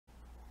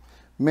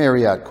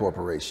Marriott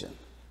Corporation.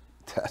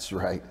 That's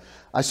right.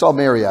 I saw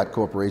Marriott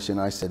Corporation.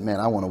 I said, man,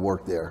 I want to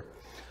work there.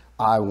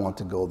 I want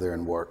to go there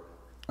and work.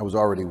 I was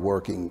already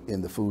working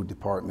in the food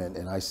department,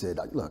 and I said,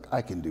 look,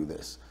 I can do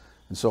this.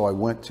 And so I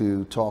went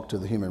to talk to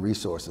the human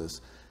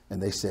resources,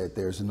 and they said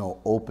there's no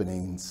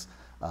openings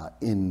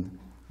in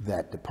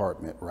that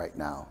department right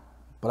now.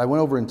 But I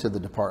went over into the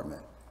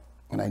department,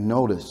 and I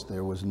noticed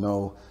there was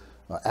no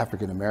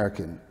African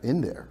American in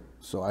there.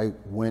 So I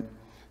went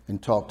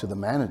and talked to the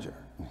manager.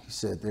 He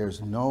said,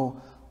 there's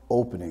no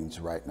openings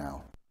right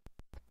now.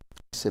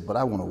 I said, but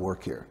I want to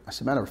work here. I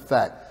said, matter of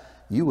fact,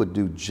 you would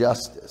do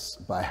justice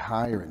by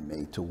hiring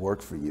me to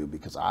work for you,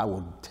 because I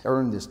will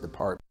turn this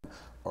department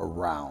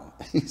around.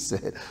 He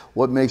said,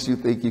 what makes you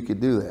think you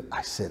could do that?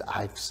 I said,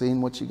 I've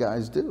seen what you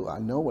guys do. I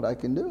know what I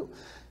can do.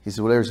 He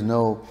said, well, there's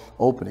no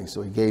opening.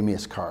 So he gave me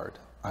his card.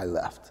 I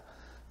left.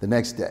 The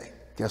next day,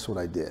 guess what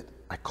I did?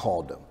 I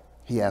called him.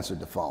 He answered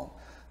the phone.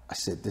 I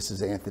said, this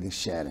is Anthony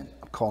Shannon.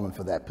 I'm calling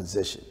for that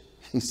position.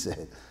 He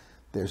said,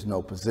 there's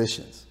no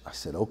positions. I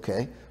said,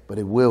 okay, but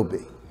it will be.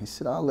 He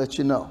said, I'll let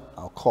you know.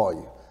 I'll call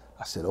you.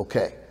 I said,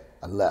 okay.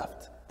 I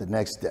left. The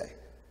next day,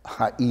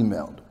 I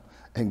emailed him.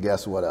 And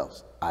guess what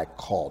else? I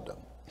called him.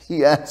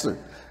 He answered.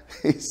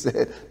 He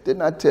said,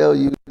 didn't I tell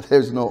you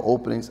there's no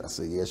openings? I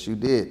said, yes, you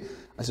did.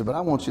 I said, but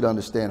I want you to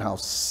understand how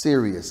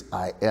serious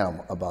I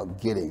am about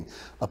getting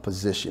a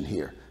position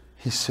here.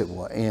 He said,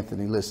 well,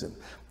 Anthony, listen,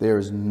 there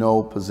is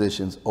no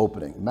positions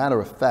opening.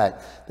 Matter of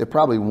fact, there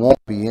probably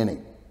won't be any.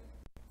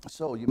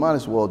 So you might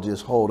as well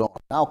just hold on.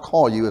 I'll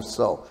call you if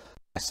so.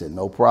 I said,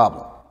 no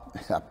problem. I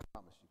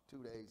promise you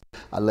 2 days.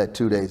 I let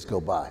 2 days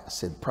go by. I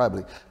said,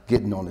 probably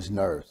getting on his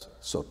nerves.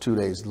 So 2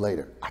 days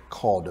later, I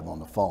called him on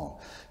the phone.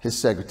 His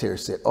secretary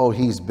said, oh,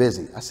 he's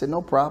busy. I said,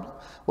 no problem.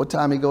 What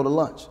time he go to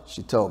lunch?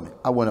 She told me.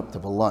 I went up to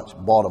the lunch,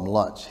 bought him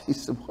lunch. He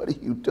said, what are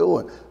you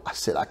doing? I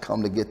said, I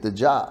come to get the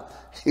job.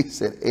 He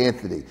said,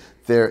 Anthony,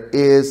 there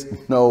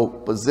is no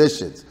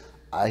positions.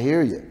 I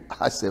hear you.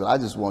 I said, I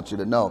just want you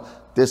to know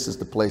this is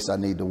the place I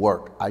need to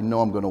work. I know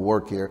I'm going to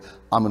work here.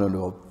 I'm going to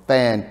do a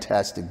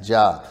fantastic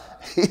job.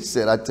 He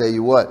said, I tell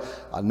you what,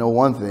 I know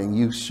one thing,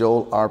 you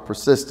sure are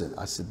persistent.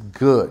 I said,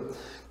 good.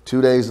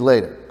 2 days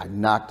later, I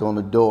knocked on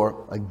the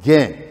door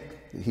again.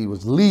 He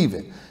was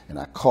leaving, and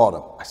I called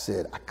him. I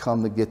said, I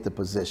come to get the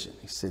position.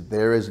 He said,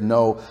 there is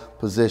no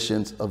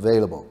positions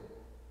available.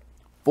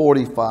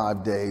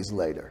 45 days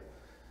later,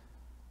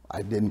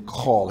 I didn't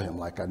call him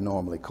like I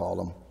normally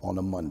call him on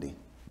a Monday.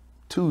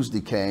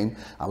 Tuesday came.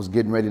 I was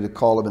getting ready to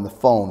call him, and the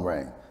phone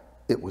rang.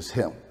 It was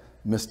him,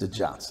 Mr.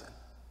 Johnson.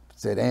 I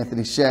said,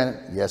 Anthony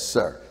Shannon? Yes,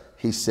 sir.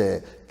 He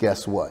said,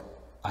 guess what?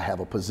 I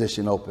have a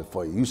position open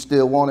for you. You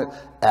still want it?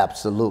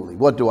 Absolutely.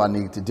 What do I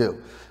need to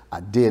do? I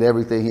did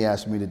everything he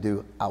asked me to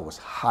do. I was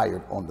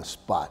hired on the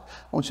spot.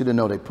 I want you to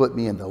know they put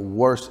me in the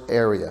worst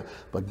area,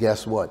 but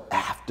guess what?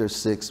 After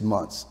 6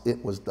 months,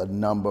 it was the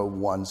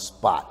 #1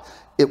 spot.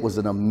 It was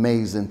an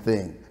amazing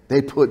thing.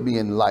 They put me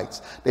in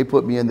lights. They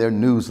put me in their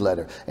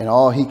newsletter, and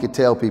all he could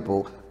tell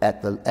people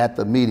at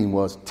the meeting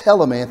was, tell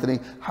them, Anthony,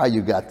 how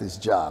you got this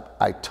job.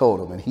 I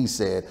told him, and he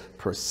said,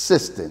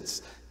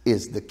 persistence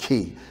is the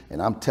key.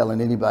 And I'm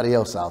telling anybody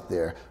else out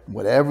there,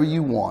 whatever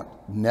you want,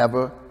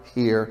 never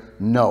hear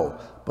no,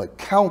 but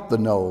count the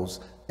no's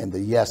and the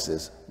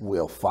yeses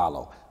will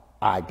follow.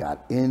 I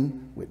got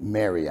in with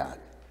Marriott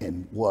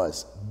and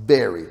was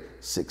very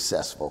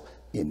successful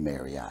in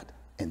Marriott.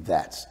 And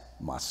that's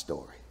my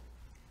story.